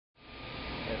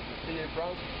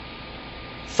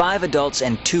5 adults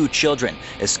and 2 children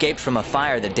escaped from a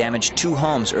fire that damaged 2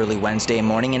 homes early Wednesday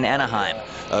morning in Anaheim.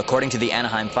 According to the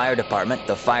Anaheim Fire Department,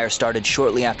 the fire started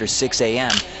shortly after 6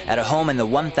 a.m. at a home in the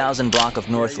 1000 block of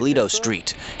North Lido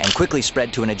Street and quickly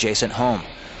spread to an adjacent home.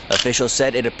 Officials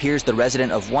said it appears the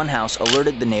resident of one house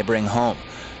alerted the neighboring home.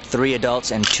 3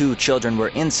 adults and 2 children were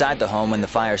inside the home when the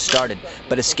fire started,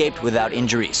 but escaped without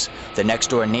injuries. The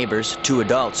next-door neighbors, 2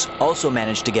 adults, also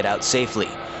managed to get out safely.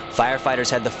 Firefighters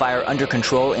had the fire under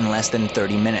control in less than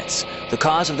 30 minutes. The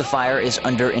cause of the fire is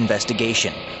under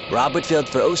investigation. Rob Whitfield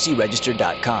for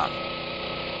OCRegister.com.